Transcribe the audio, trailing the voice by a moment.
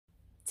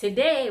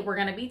Today, we're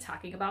going to be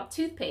talking about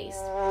toothpaste.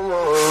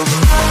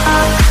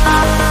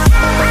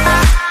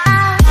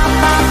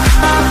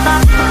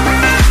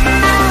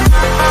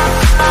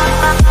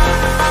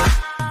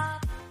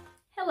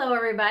 Hello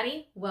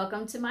everybody,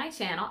 welcome to my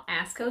channel,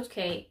 Ask Coach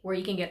K, where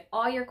you can get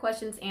all your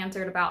questions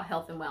answered about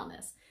health and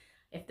wellness.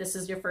 If this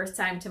is your first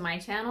time to my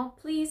channel,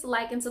 please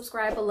like and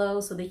subscribe below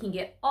so that you can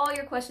get all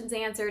your questions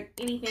answered,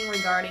 anything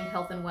regarding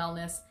health and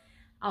wellness.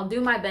 I'll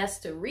do my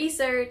best to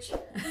research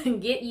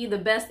and get you the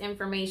best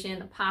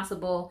information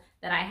possible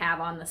that I have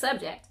on the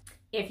subject.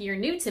 If you're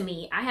new to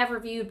me, I have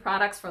reviewed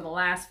products for the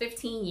last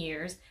 15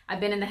 years.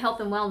 I've been in the health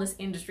and wellness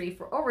industry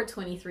for over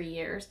 23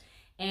 years,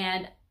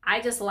 and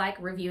I just like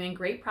reviewing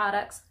great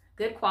products,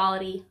 good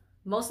quality,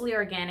 mostly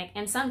organic,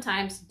 and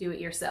sometimes do it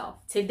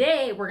yourself.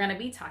 Today, we're going to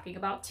be talking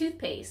about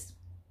toothpaste.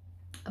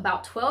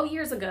 About 12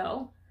 years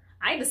ago,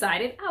 I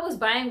decided I was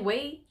buying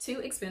way too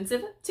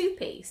expensive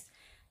toothpaste,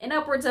 and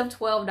upwards of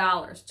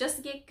 $12 just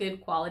to get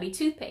good quality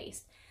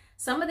toothpaste.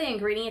 Some of the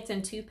ingredients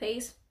in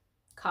toothpaste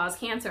cause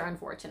cancer,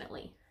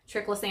 unfortunately.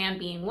 Triclosan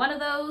being one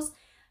of those,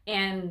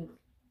 and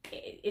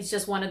it's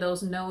just one of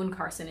those known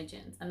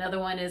carcinogens. Another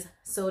one is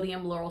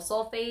sodium lauryl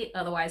sulfate,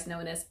 otherwise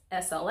known as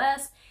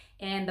SLS,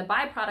 and the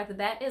byproduct of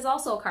that is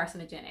also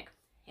carcinogenic.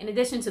 In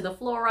addition to the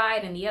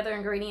fluoride and the other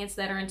ingredients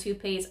that are in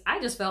toothpaste,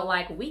 I just felt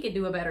like we could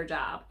do a better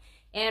job.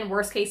 And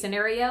worst case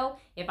scenario,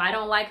 if I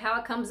don't like how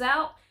it comes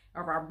out,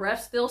 or if our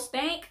breath still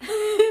stank,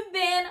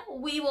 then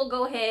we will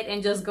go ahead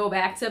and just go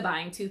back to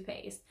buying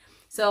toothpaste.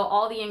 So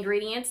all the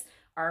ingredients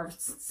are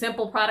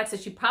simple products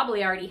that you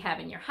probably already have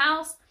in your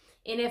house.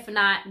 And if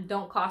not,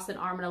 don't cost an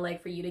arm and a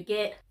leg for you to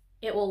get.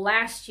 It will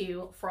last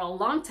you for a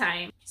long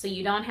time, so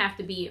you don't have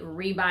to be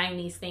rebuying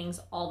these things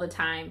all the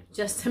time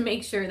just to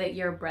make sure that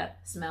your breath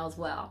smells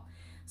well.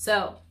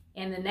 So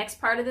in the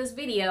next part of this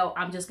video,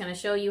 I'm just going to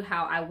show you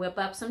how I whip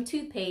up some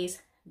toothpaste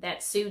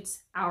that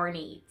suits our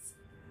needs.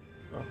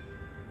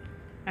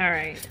 All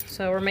right,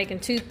 so we're making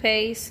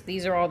toothpaste.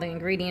 These are all the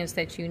ingredients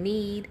that you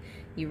need.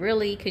 You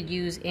really could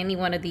use any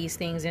one of these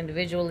things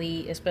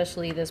individually,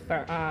 especially this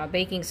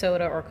baking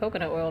soda or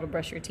coconut oil to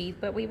brush your teeth,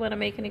 but we want to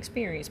make an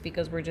experience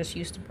because we're just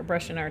used to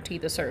brushing our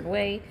teeth a certain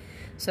way.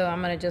 So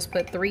I'm going to just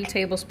put 3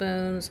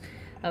 tablespoons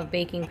of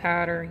baking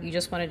powder. You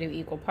just want to do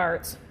equal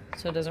parts,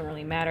 so it doesn't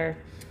really matter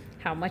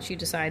how much you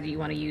decide that you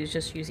want to use.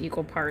 Just use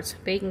equal parts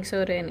baking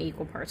soda and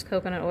equal parts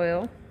coconut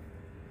oil.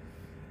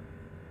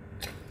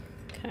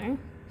 Okay.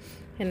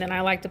 And then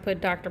I like to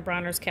put Dr.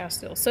 Bronner's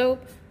Castille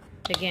soap.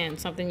 Again,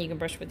 something you can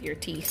brush with your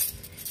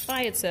teeth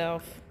by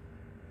itself,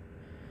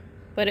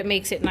 but it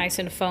makes it nice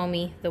and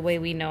foamy the way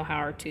we know how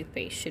our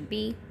toothpaste should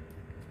be.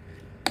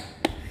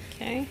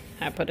 Okay,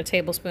 I put a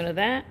tablespoon of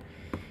that.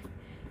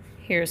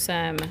 Here's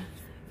some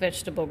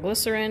vegetable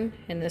glycerin,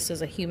 and this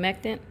is a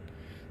humectant,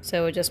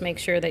 so it just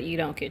makes sure that you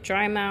don't get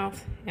dry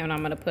mouth. And I'm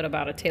going to put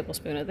about a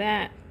tablespoon of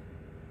that.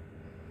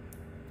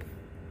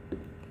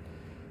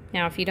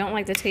 Now, if you don't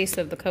like the taste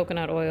of the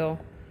coconut oil,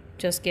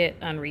 just get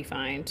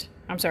unrefined.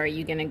 I'm sorry,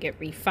 you're gonna get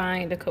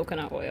refined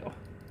coconut oil.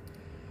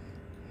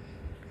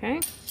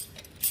 Okay.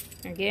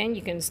 Again,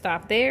 you can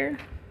stop there.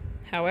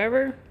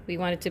 However, we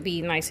want it to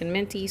be nice and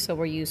minty, so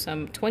we'll use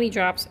some 20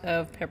 drops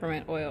of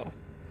peppermint oil.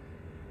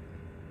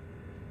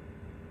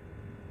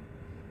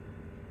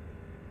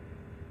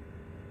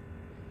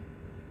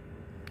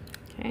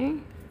 Okay.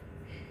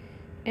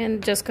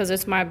 And just because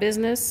it's my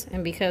business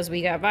and because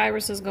we got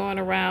viruses going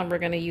around, we're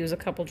going to use a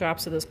couple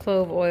drops of this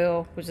clove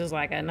oil, which is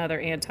like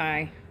another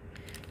antibacterial,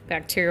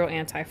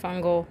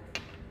 antifungal,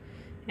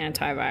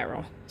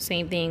 antiviral.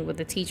 Same thing with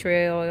the tea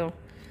tree oil.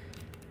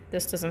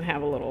 This doesn't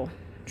have a little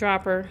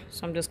dropper,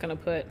 so I'm just going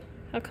to put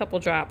a couple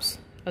drops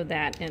of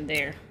that in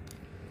there.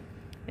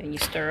 Then you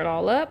stir it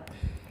all up.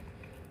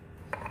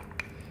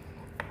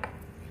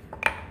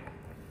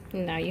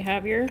 And now you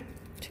have your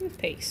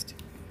toothpaste.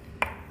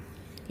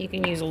 You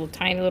can use a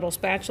tiny little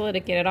spatula to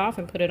get it off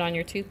and put it on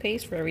your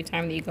toothpaste for every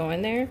time that you go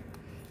in there.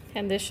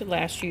 And this should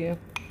last you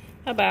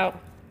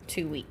about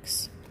 2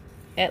 weeks,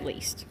 at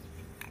least.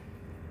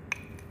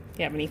 If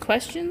you have any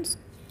questions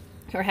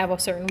or have a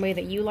certain way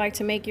that you like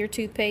to make your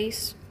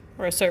toothpaste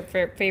or a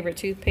certain favorite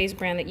toothpaste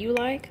brand that you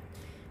like,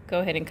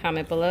 go ahead and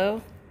comment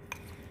below.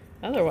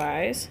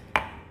 Otherwise,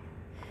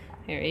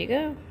 there you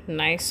go.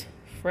 Nice,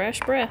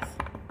 fresh breath.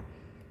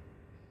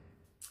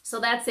 So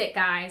that's it,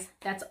 guys.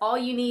 That's all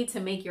you need to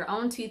make your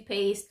own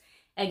toothpaste.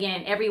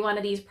 Again, every one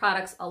of these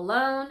products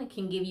alone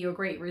can give you a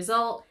great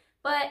result,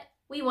 but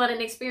we want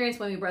an experience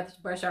when we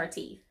brush our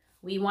teeth.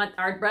 We want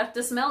our breath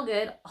to smell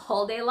good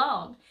all day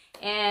long.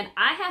 And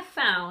I have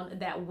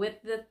found that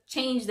with the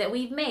change that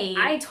we've made,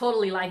 I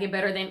totally like it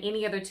better than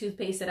any other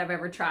toothpaste that I've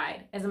ever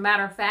tried. As a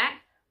matter of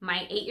fact,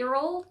 my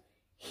 8-year-old,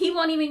 he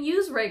won't even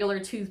use regular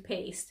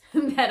toothpaste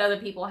that other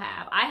people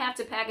have. I have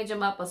to package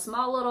him up a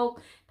small little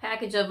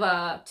package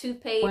of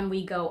toothpaste when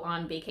we go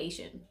on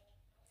vacation.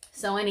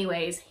 So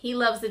anyways, he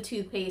loves the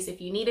toothpaste. If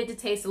you need it to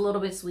taste a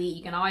little bit sweet,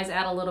 you can always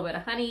add a little bit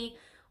of honey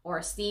or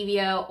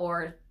stevia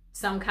or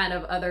some kind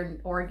of other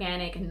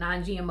organic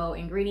non-GMO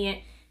ingredient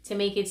to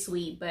make it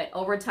sweet. But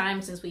over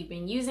time, since we've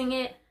been using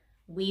it,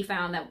 we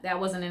found that that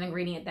wasn't an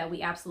ingredient that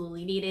we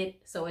absolutely needed,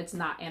 so it's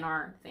not in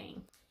our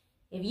thing.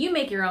 If you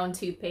make your own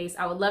toothpaste,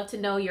 I would love to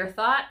know your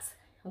thoughts.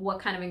 What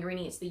kind of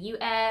ingredients do you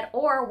add,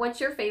 or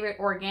what's your favorite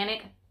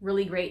organic,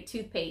 really great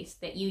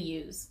toothpaste that you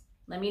use?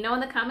 Let me know in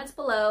the comments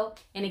below.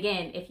 And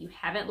again, if you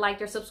haven't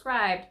liked or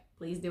subscribed,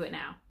 please do it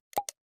now.